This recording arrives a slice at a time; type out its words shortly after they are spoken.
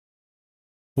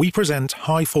we present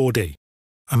Hi4D,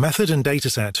 a method and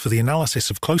dataset for the analysis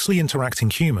of closely interacting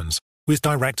humans with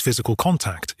direct physical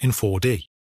contact in 4D.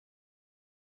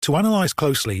 To analyze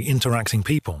closely interacting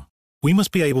people, we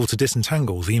must be able to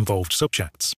disentangle the involved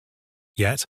subjects.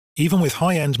 Yet, even with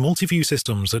high-end multi-view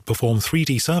systems that perform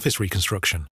 3D surface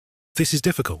reconstruction, this is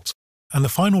difficult, and the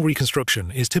final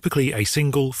reconstruction is typically a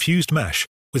single, fused mesh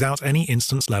without any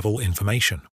instance-level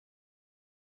information.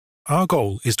 Our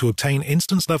goal is to obtain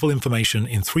instance-level information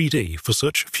in 3D for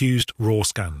such fused raw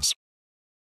scans.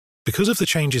 Because of the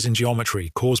changes in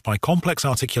geometry caused by complex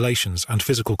articulations and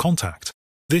physical contact,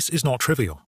 this is not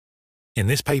trivial. In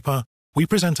this paper, we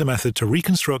present a method to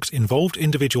reconstruct involved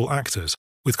individual actors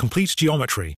with complete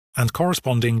geometry and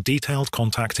corresponding detailed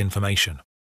contact information.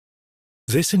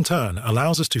 This in turn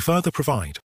allows us to further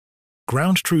provide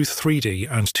ground truth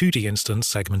 3D and 2D instance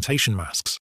segmentation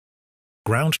masks,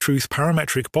 ground truth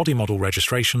parametric body model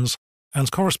registrations,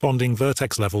 and corresponding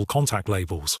vertex-level contact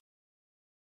labels.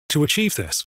 To achieve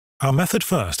this, our method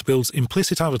first builds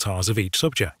implicit avatars of each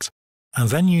subject, and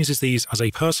then uses these as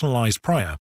a personalized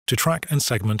prior to track and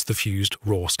segment the fused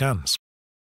raw scans.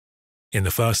 In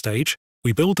the first stage,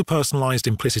 we build the personalized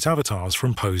implicit avatars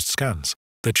from posed scans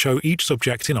that show each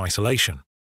subject in isolation,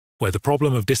 where the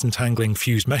problem of disentangling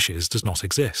fused meshes does not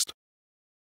exist.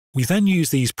 We then use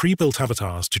these pre-built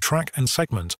avatars to track and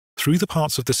segment through the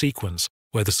parts of the sequence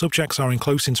where the subjects are in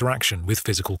close interaction with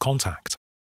physical contact.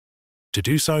 To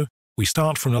do so, we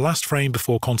start from the last frame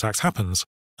before contact happens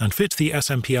and fit the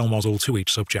SMPL model to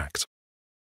each subject.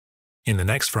 In the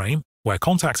next frame, where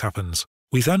contact happens,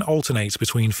 we then alternate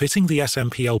between fitting the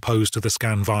SMPL pose to the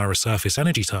scan via a surface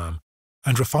energy term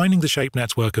and refining the shape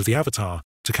network of the avatar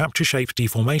to capture shape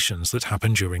deformations that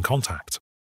happen during contact.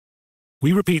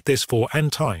 We repeat this for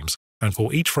n times and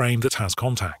for each frame that has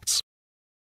contacts.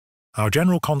 Our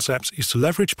general concept is to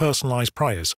leverage personalized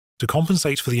priors to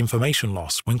compensate for the information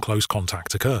loss when close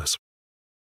contact occurs.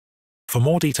 For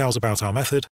more details about our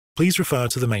method, please refer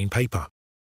to the main paper.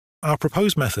 Our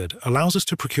proposed method allows us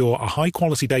to procure a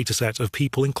high-quality dataset of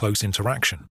people in close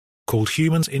interaction, called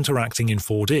Humans Interacting in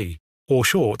 4D, or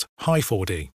short,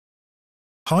 Hi4D.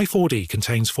 Hi4D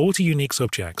contains 40 unique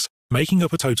subjects, making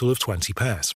up a total of 20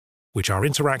 pairs, which are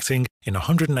interacting in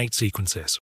 108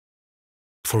 sequences.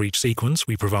 For each sequence,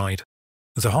 we provide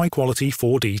the high-quality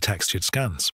 4D textured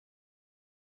scans,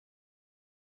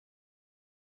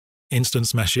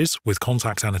 instance meshes with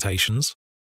contact annotations,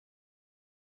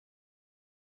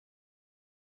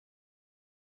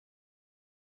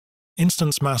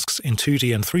 instance masks in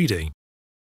 2D and 3D,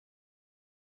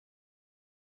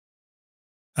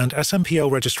 and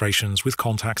SMPL registrations with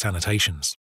contact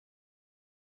annotations.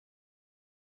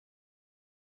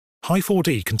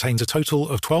 Hi4D contains a total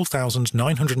of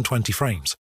 12,920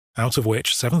 frames, out of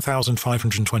which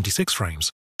 7,526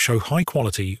 frames show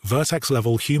high-quality,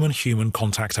 vertex-level human-human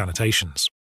contact annotations.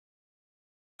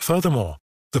 Furthermore,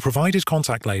 the provided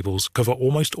contact labels cover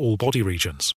almost all body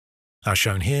regions. As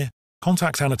shown here,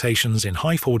 contact annotations in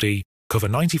Hi4D cover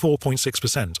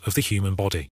 94.6% of the human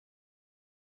body.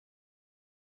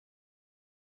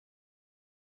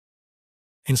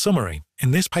 In summary,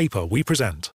 in this paper we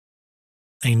present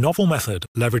a novel method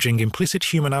leveraging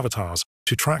implicit human avatars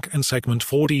to track and segment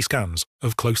 4D scans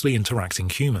of closely interacting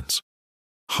humans.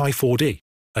 Hi4D,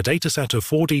 a dataset of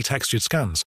 4D textured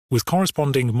scans with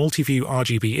corresponding multi-view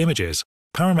RGB images,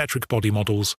 parametric body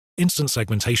models, instance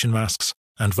segmentation masks,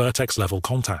 and vertex-level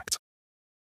contact.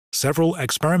 Several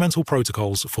experimental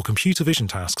protocols for computer vision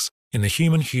tasks in the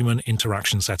human-human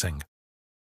interaction setting.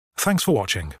 Thanks for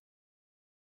watching.